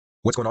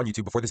What's going on,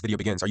 YouTube? Before this video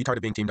begins, are you tired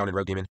of being teamed on in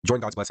Rogue Demon? Join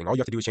God's Blessing. All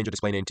you have to do is change your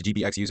display name to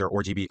GBXuser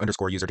or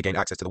GB_user to gain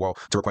access to the wall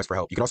to request for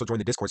help. You can also join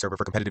the Discord server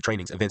for competitive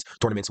trainings, events,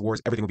 tournaments, wars.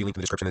 Everything will be linked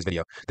in the description of this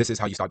video. This is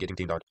how you stop getting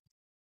teamed on.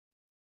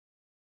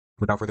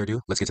 Without further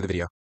ado, let's get to the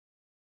video.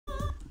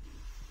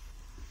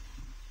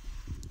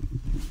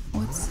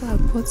 What's up?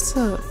 What's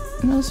up?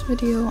 In this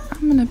video,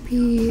 I'm gonna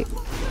be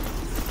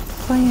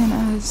playing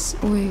as.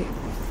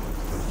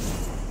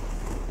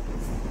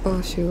 Oh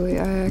shoot, wait,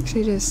 I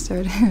actually just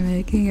started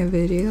making a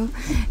video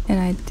and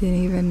I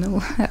didn't even know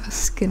what I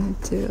was gonna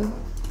do.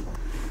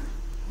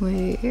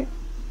 Wait,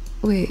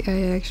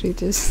 I actually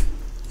just.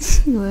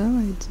 What am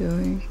I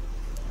doing?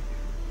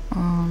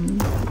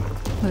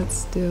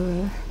 Let's do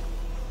it.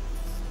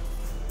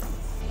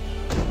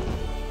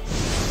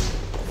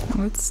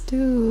 Let's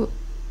do.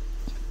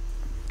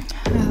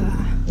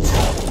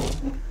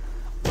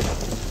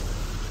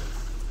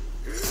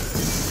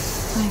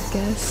 I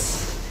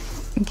guess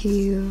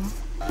Giyuu,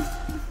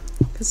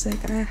 because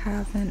like I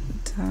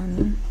haven't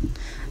done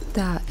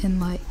that in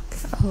like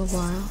a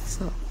while,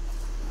 so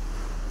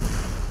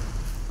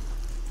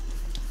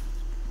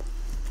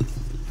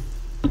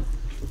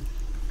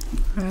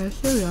alright,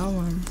 let's do that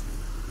one.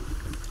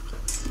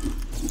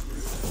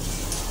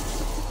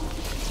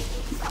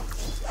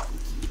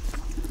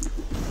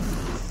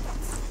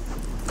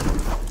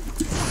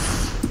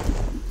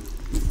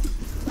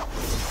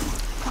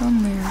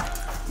 Come there.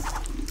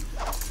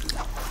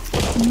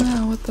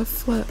 Now with the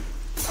flip.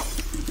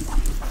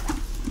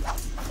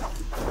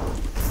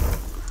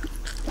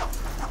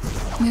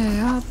 Yeah,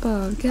 hop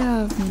up, get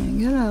off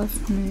me, get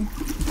off me.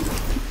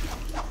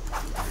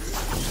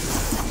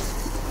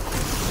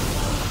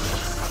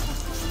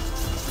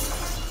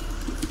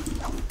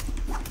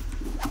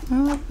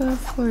 What the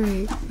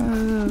freak?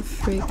 What the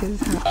freak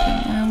is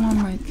happening? I want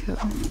my kill.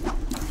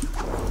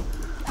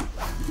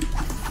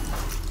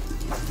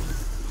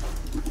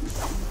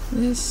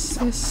 This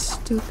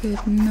stupid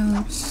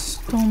noob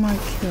stole my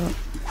kill.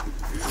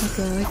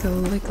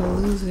 Like a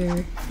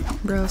loser.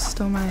 Bro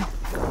stole my.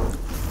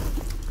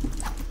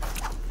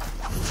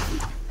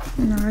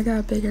 No, I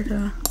got bigger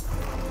kill.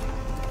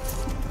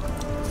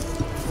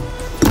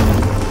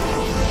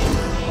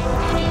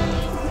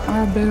 I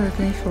have bigger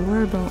things to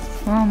worry about.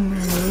 I'm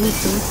gonna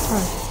lose this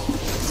fight.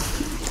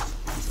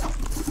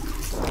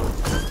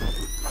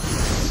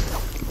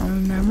 Oh,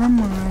 never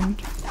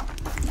mind.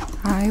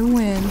 I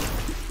win.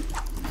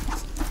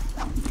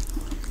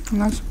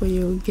 And that's what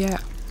you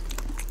get.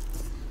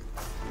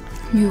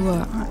 You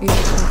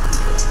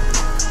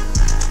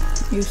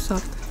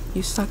suck.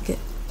 You suck it.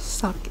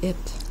 Suck it.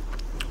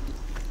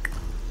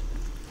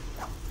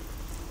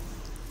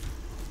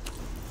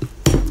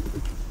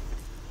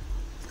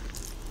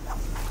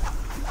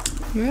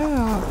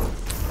 Yeah.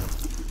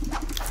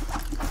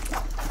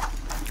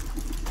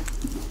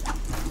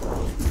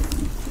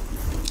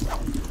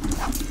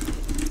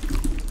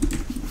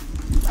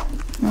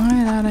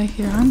 Get out of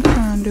here. I'm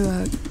trying to do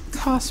a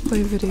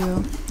cosplay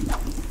video.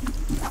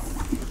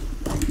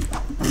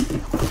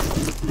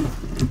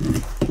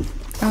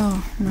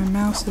 Oh, my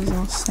mouse is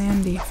all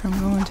sandy from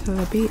going to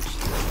the beach.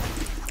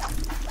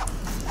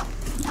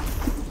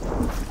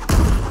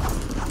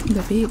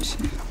 The beach.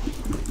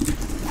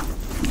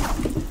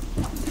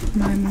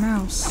 My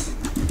mouse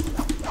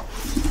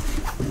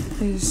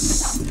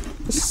is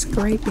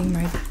scraping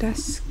my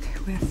desk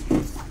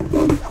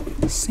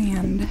with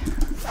sand.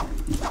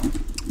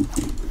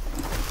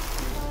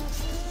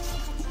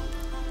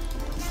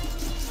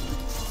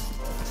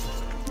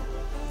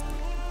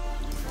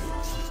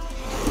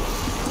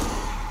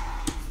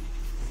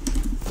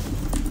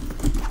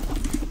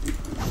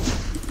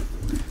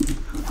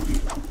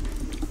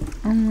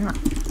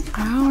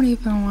 I don't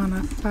even want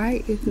to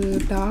fight you,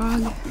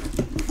 dog.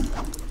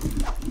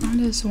 I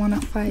just want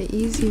to fight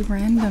easy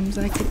randoms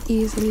I could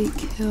easily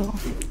kill.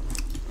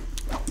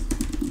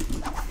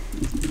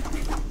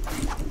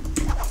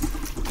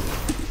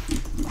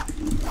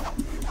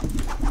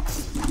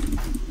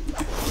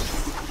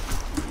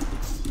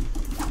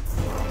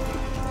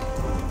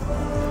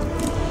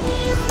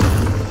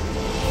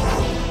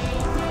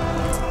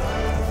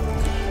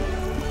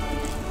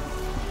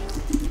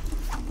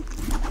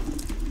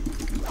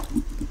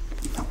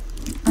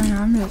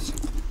 I'm just.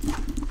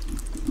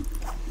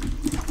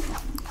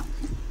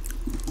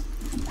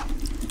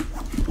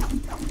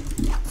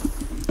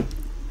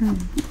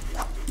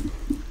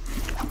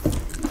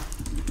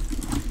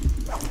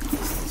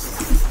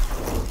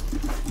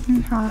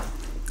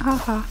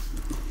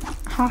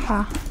 Ha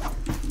ha.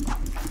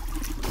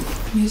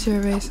 Use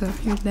your eraser.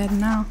 You're dead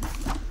now.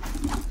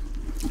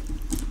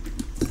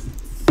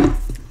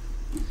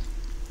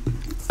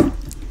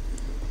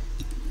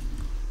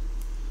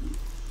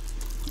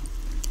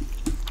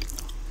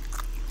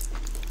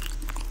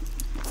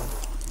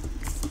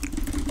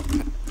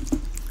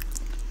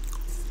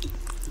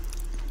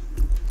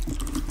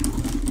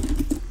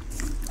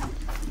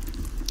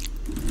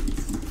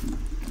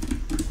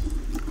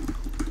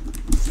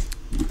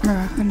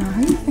 No,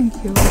 how do you think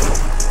you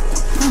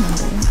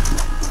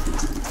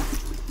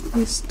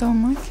You stole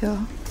my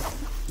kill.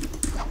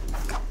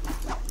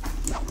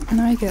 And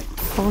I get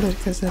folded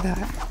because of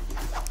that.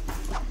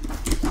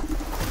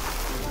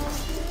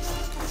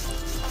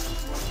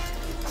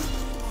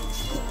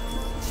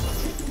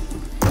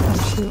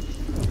 Oh shoot.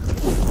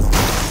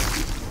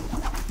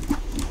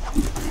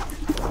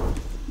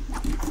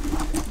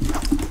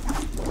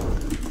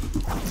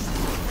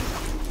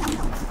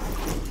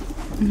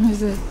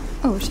 Is it?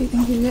 Oh, she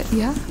thinks you did?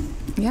 Yeah?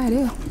 Yeah, I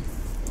do.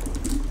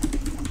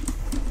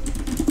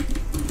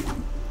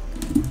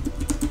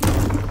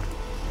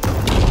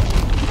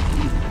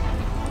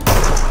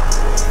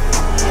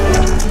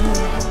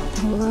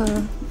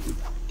 Whoa.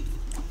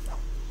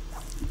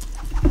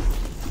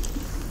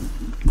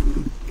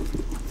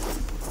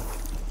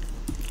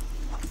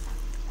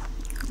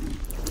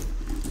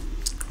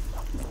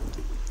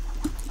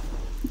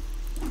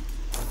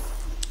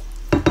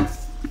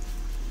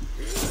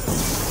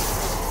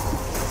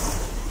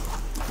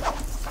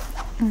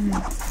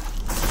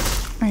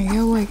 Alright,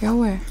 go away, go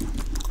away.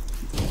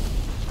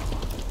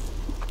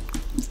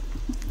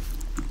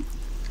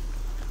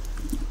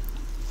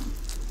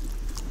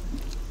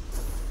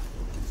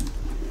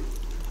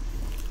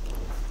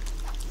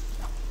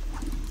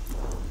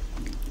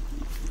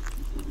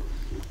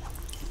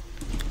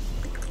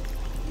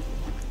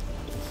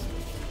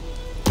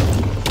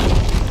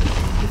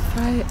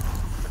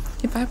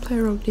 If I play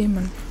Rogue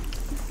Demon,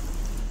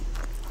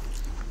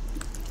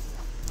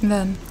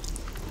 then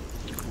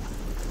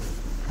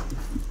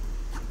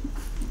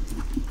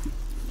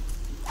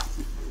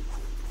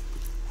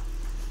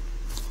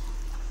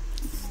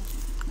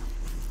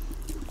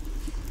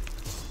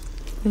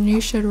you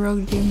should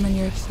Rogue Demon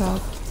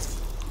yourself.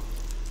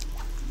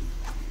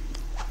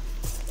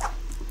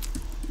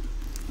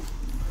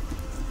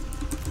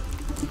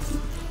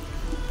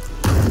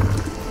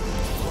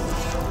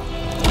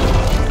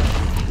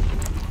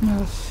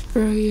 No,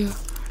 screw you,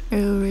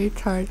 you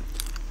retard.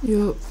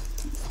 You.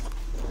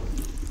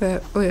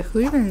 Wait, who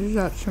even did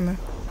that to me?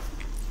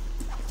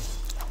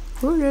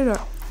 Who did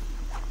that?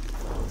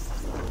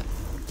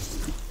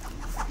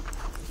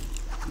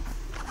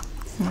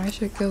 I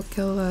should go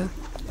kill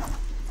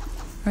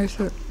I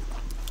should.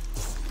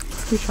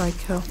 Who should I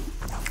kill?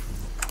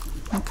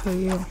 I'll kill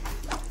you.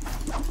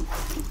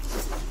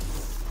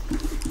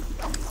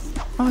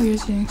 Oh, you're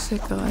using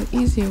sickle. An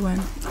easy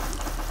win.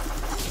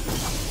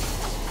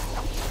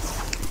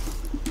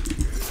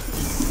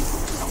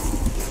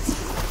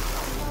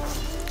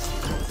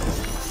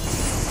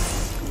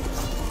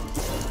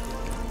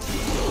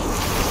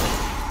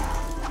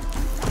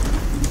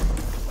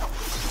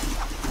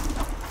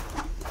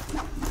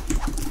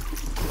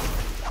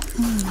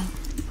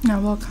 Now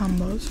what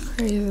combos?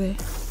 Crazy.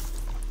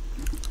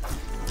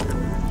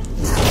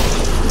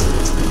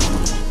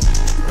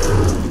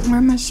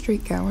 Where my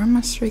streak at? Where my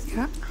streak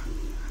at?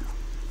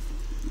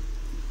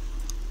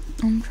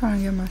 I'm trying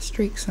to get my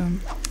streak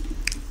soon.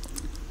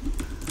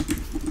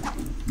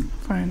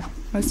 Fine.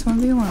 Let's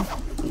 1v1.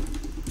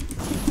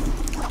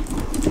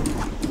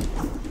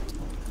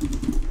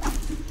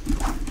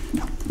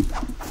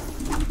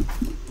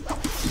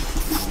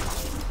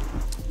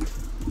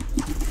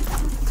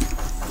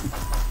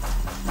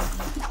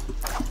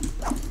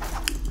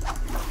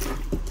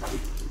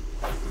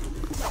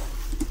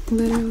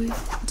 Literally,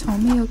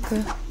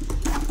 Tomioka.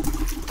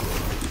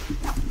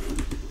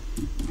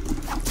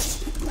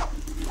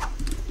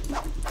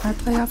 I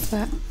play off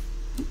that.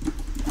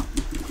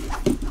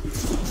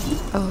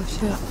 Oh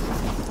shit.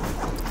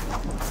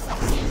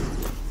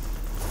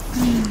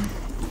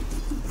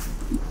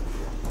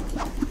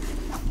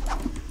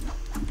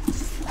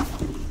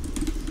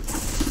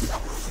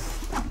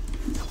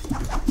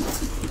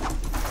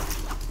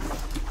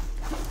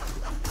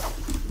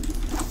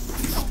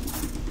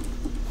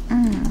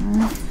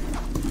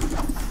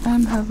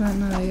 I'm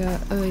having a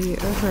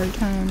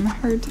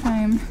hard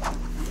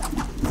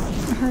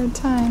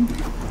time.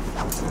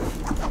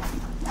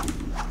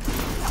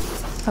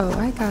 Oh,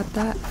 I got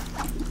that.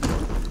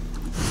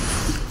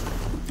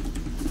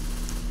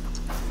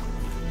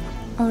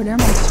 Oh, there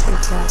my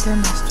streak at. There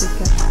my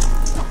streak at.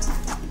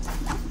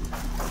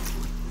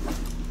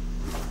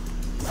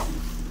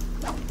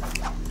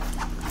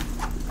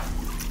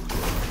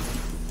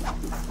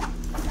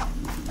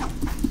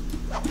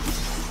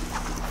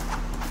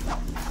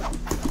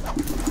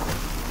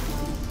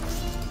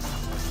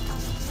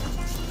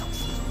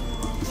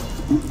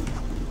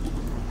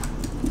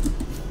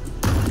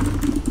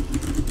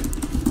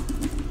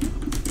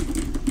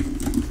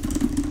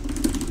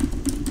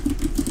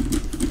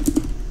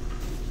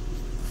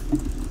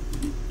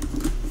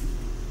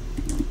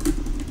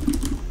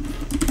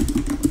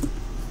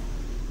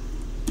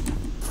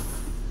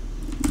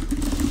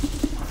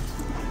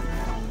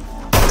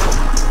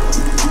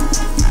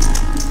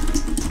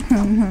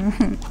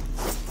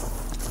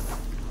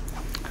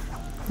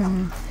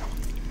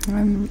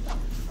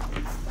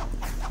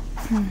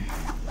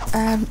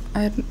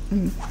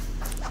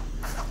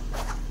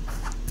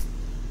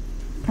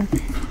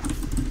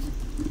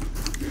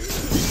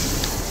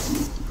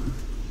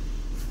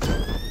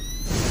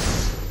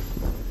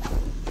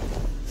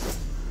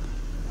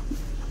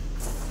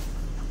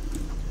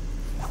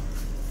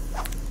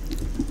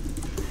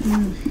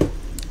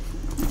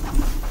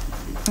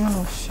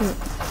 Oh shit.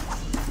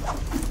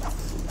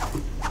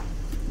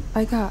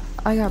 I got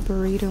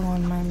burrito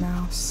on my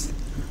mouse.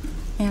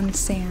 And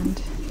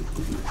sand.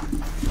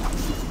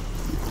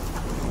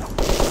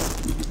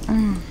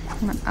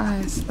 My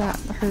eyes, that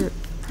hurt.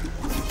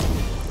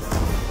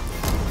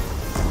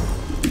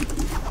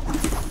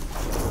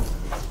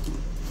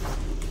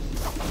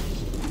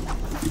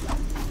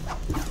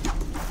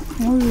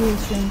 What do you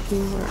think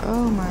you were?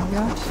 Oh my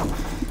gosh.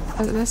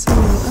 That's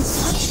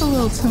a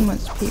little too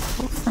much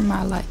people for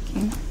my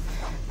liking.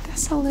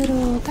 That's a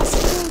little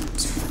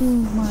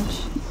too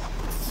much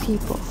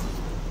people.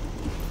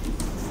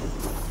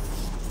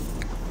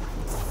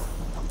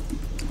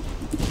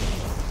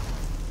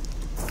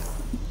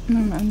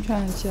 I'm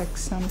trying to check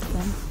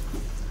something.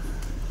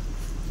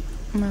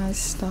 My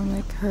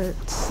stomach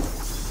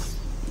hurts.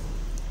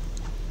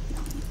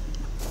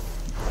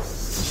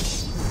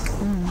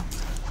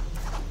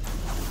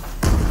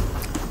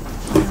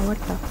 What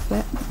the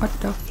flip? What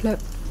the flip?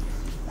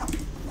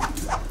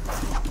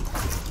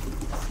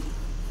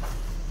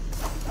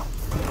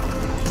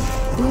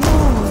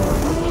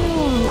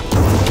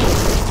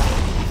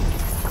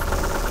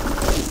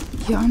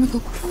 Yeah, I'm gonna go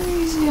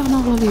crazy on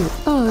all of you.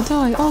 Oh,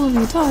 die, all of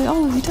you, die,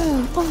 all of you,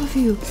 die, all of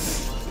you.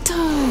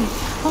 Die,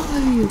 all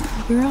of you.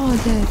 You're all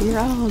dead, you're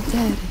all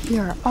dead.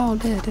 You're all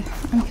dead.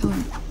 I'm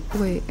killing,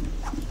 wait.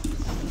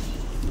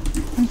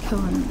 I'm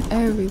killing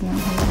everyone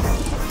here.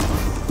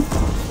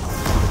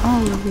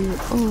 All of you.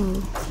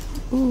 Oh.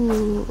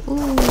 Ooh,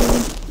 ooh.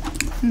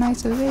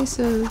 Nice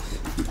evasive.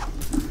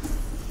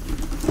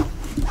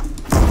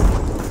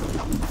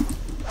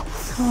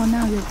 Oh,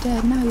 now you're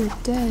dead, now you're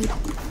dead.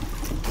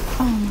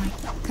 Oh my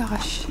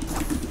gosh.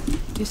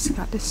 You just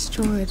got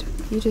destroyed.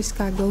 You just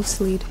got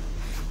ghostlied.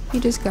 You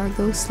just got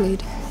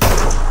ghostlied.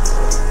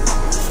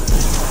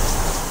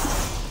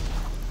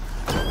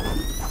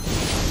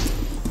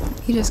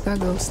 You just got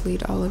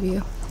ghostlied, all of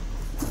you.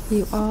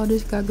 You all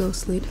just got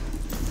ghostlied.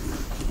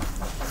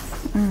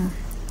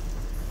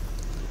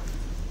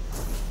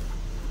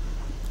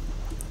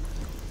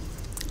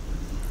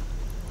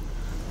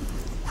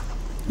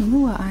 You know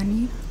what I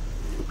need?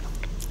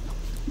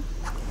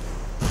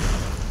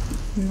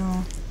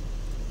 No.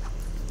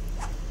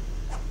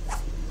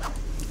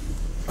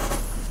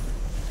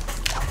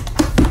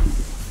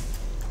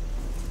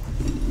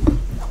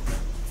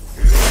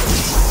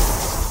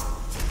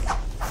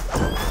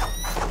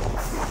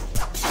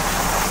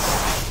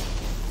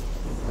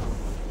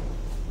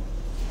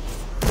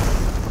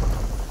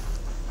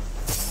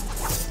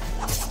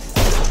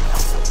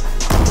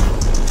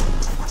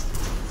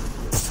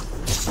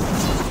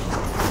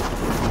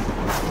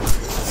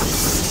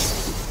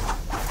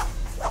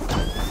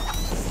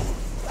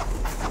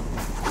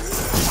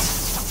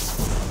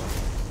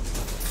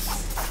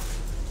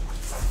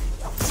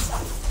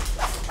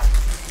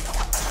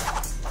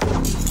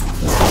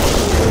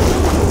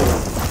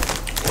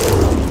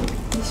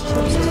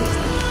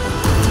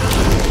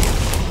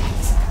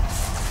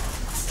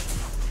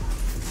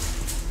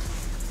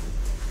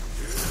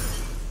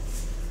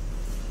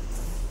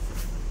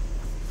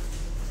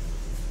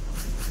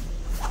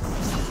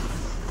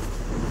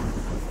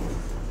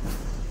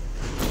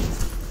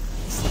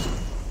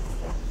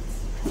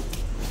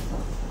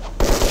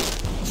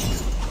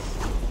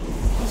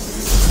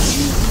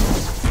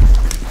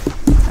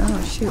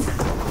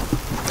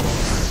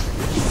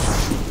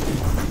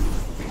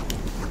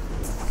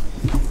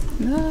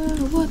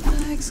 What the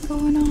heck's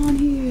going on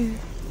here?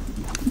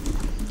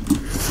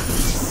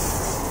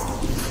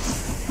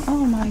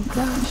 Oh my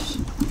gosh.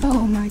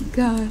 Oh my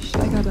gosh.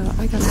 I got a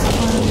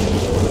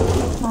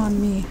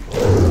on me.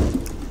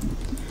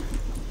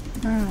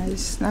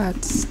 Nice.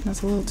 That's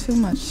a little too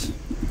much.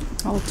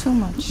 A little too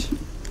much.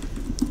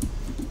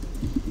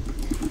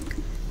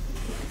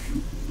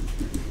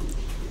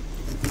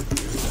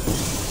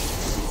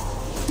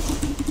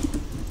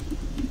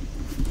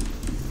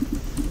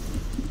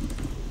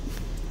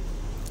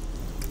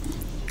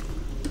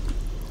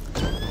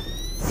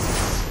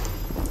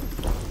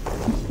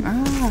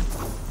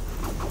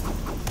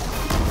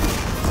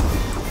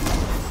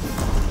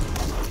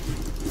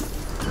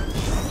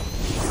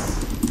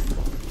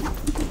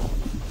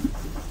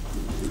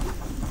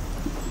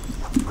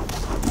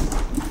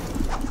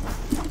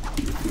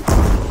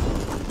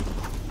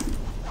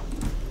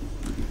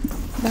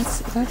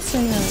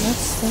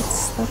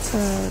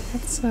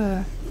 That's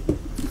a.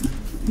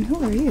 And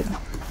who are you?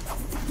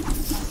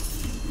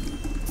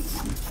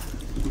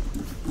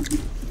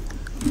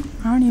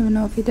 I don't even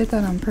know if he did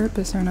that on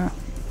purpose or not.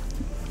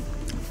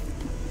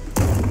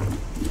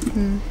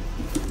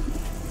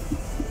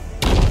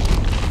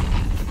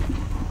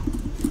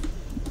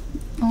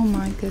 Oh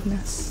my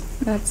goodness.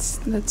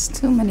 That's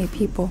too many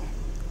people.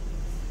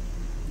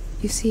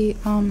 You see,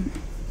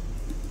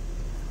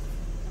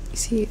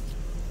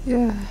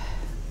 yeah.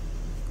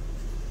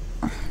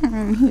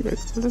 I need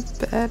to go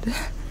to bed.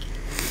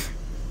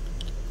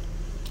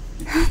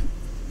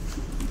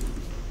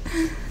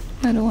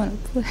 I don't want to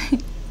play.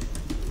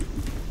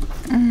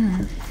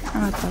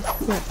 What the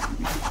flip?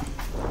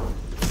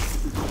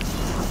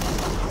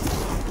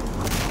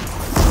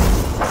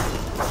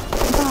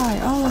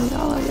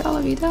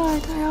 of you, die,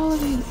 all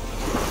of you.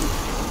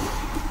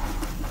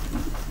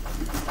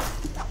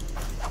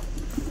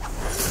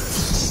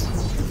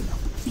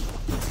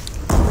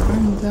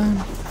 I'm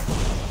done.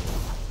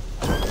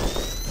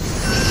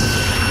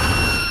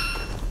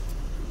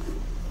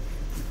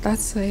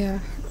 That's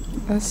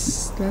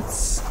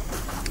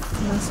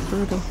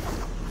brutal.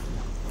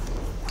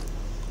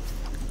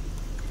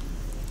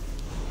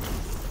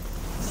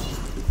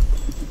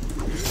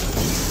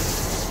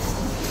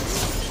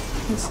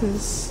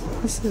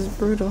 This is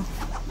brutal.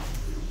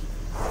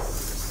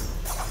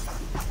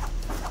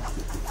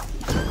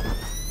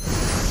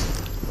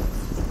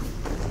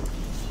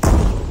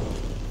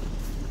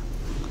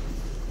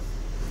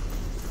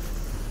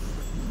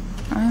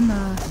 I'm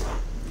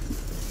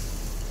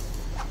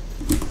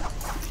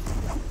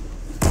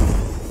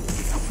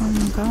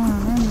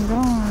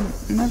gone.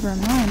 Never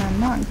mind, I'm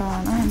not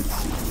gone.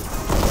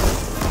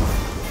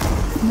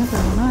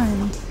 Never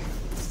mind.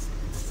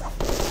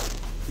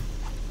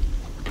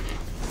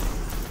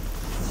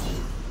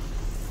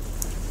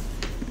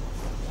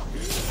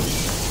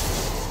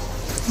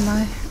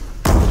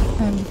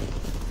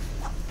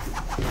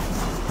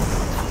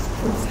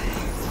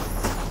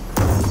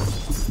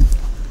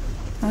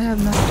 I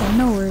have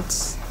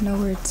no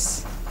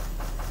words,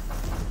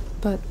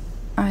 but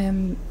I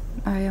am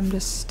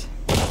just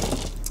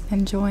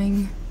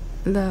enjoying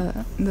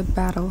the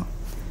battle.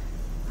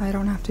 I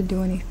don't have to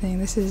do anything.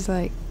 This is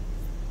like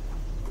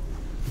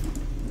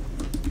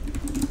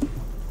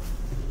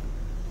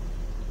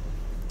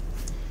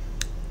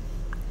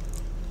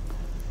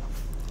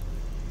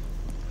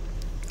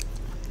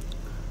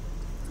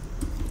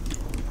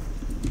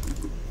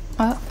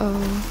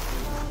Uh-oh.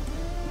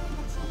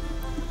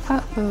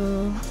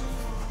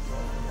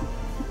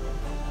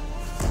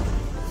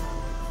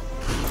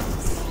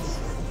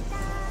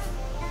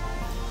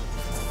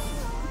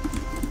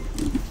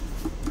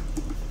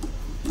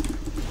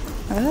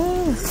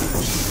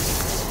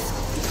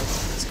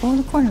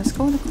 Let's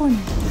go in the corner.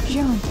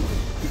 Jump.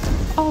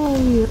 All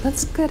of you,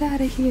 let's get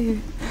out of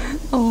here.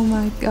 Oh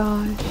my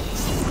gosh.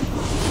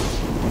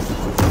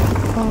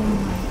 Oh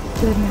my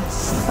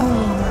goodness.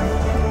 Oh my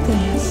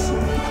goodness.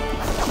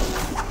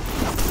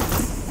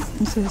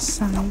 This is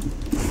some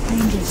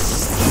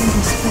dangerous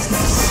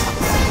business.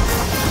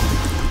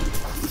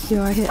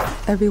 Yo, I hit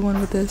everyone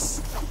with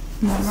this.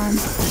 My arm.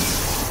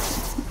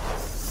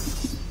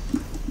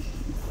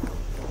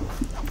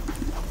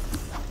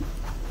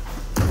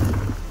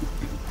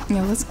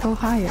 Yo, let's go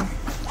higher.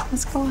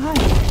 Let's go higher.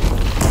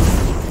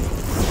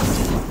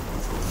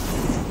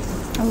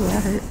 Oh,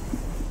 that hurt.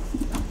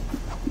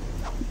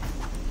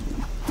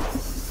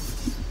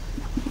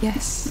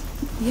 Yes.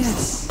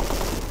 Yes.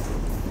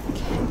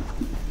 Okay.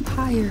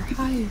 Higher.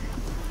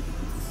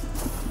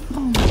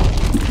 Oh my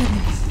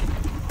goodness.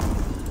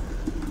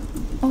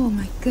 Oh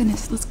my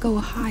goodness. Let's go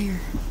higher.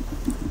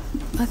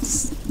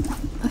 Let's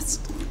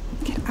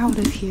get out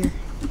of here.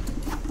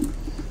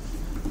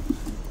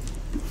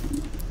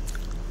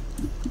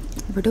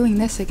 We're doing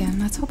this again.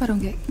 Let's hope I don't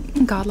get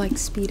godlike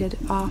speeded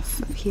off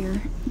of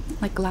here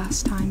like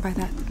last time by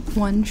that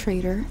one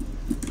traitor.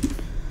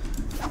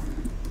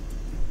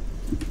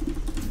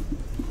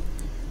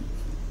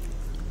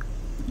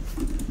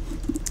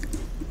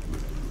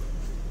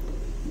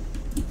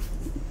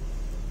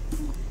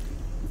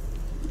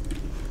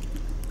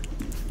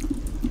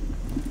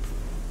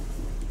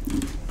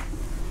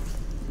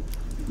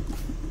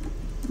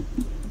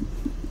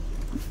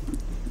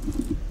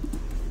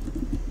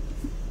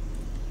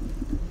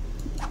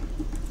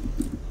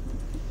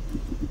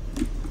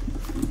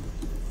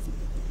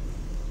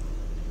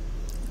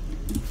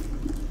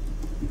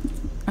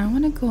 I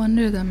want to go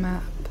under the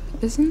map.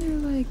 Isn't there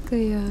like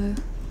a,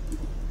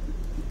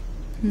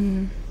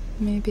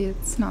 maybe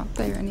it's not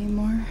there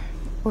anymore.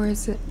 Or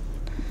is it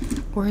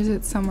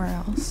somewhere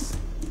else?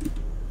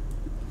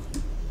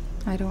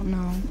 I don't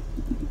know.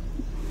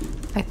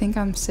 I think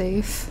I'm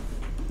safe.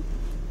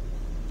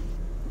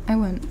 I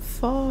went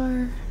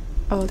far.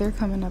 Oh, they're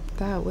coming up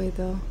that way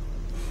though.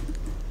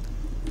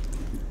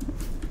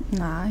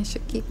 Nah, I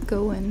should keep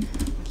going.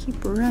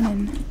 Keep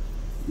running.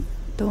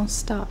 Don't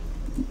stop.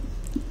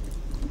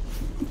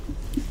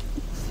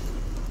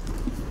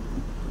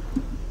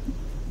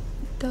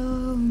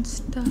 Don't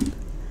stop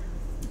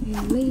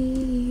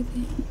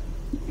believing.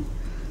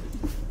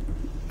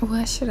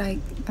 What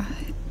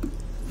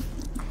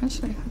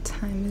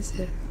time is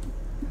it?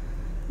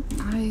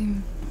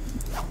 I'm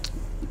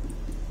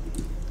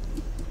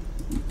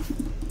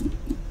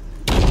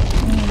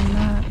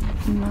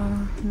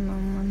not,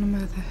 no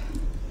matter.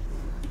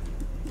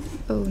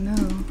 Oh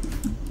no.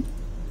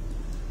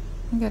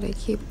 I gotta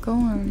keep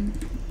going.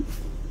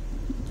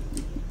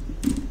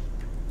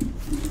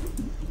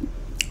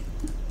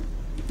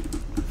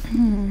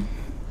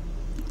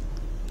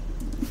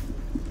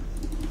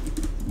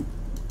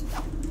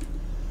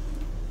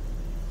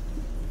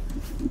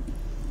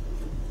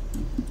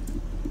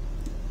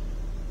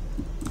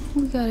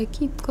 We gotta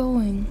keep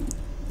going.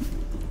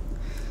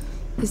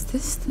 Is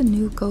this the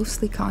new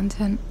ghostly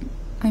content?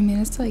 I mean,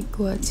 it's like,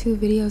 what, 2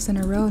 videos in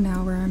a row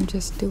now where I'm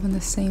just doing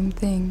the same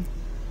thing.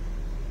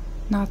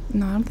 No, I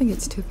don't think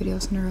it's 2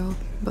 videos in a row,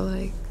 but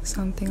like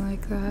something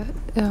like that.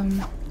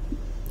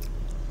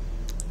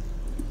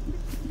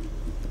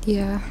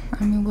 Yeah,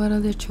 I mean, what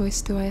other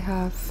choice do I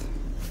have?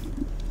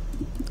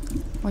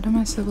 What am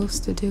I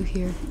supposed to do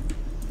here?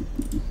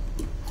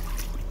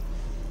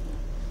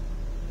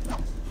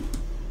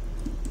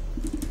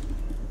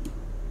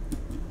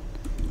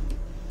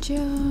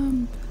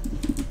 Jump!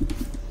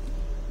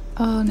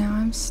 Oh, now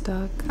I'm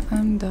stuck.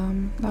 I'm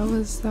dumb. That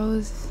was...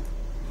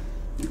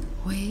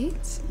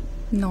 Wait?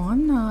 No,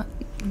 I'm not.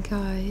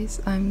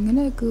 Guys, I'm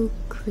gonna go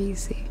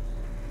crazy.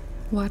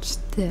 Watch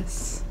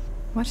this.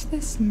 Watch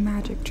this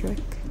magic trick.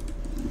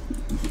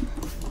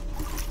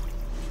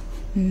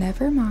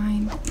 Never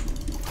mind.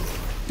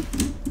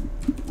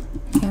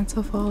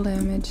 Cancel fall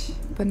damage.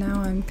 But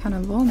now I'm kind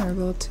of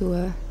vulnerable to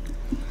a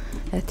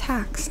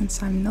attack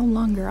since I'm no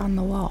longer on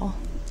the wall.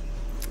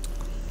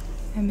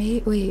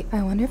 Wait,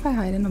 I wonder if I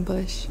hide in a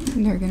bush,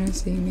 they're gonna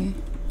see me.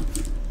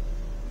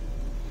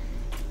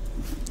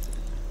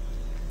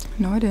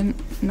 No, I didn't.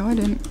 No, I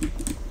didn't.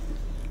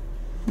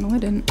 No, I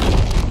didn't.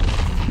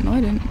 No,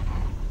 I didn't.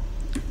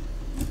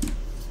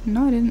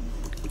 No, I didn't.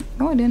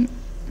 No, I didn't.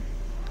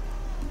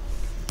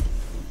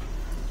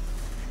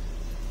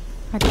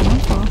 I did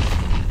not fall.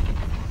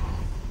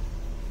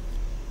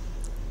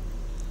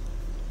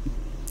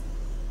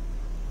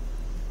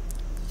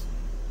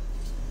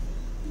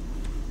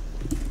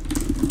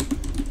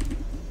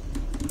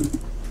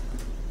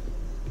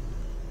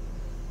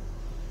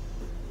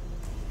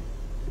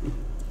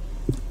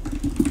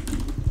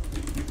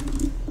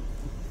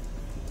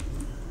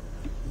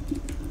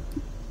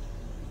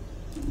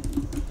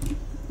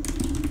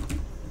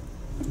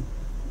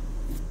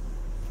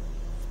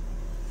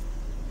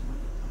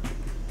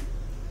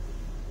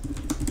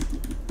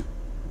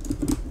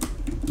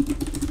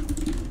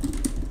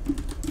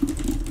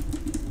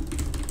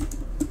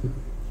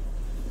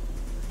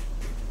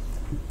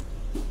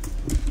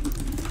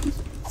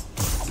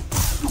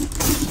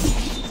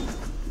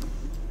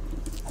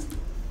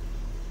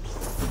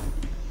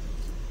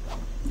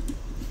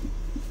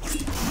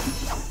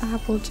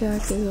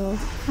 Applejack is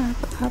off.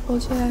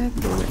 Applejack,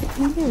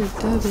 you're a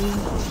Debbie.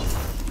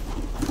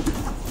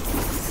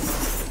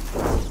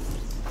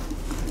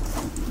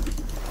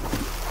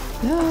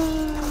 Ah!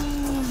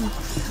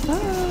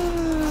 Ah!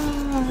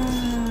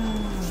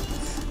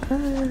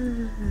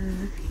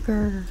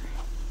 Grr.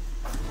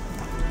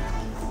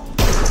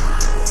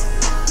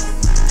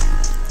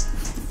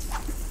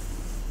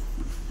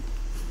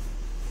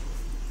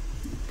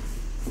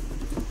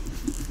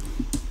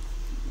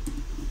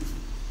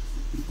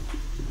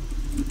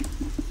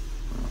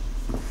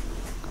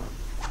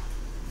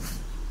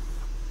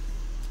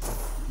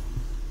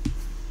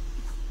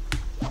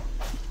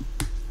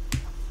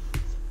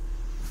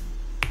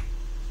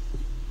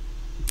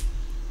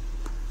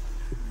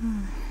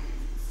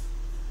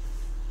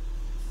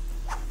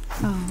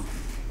 Oh,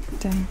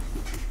 dang.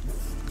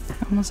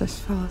 I almost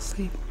just fell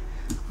asleep.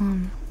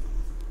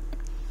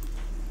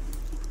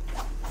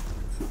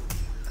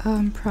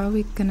 I'm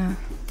probably gonna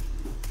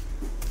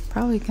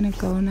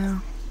go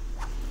now.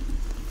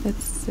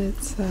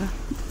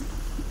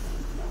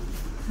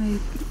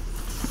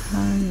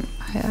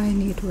 I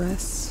need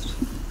rest.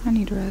 I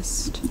need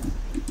rest.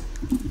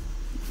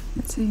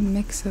 It's a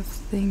mix of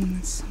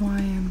things why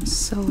I'm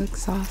so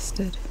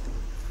exhausted.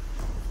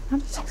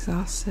 Not just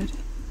exhausted.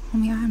 I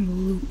mean,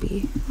 I'm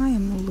loopy. I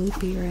am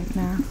loopy right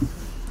now.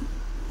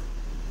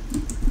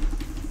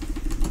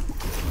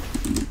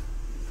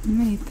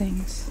 Many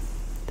things.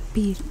 The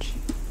beach.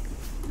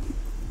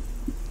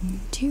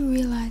 Do you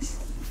realize?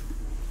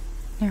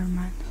 Never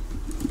mind.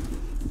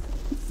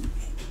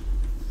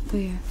 But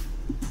yeah,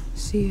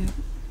 see ya.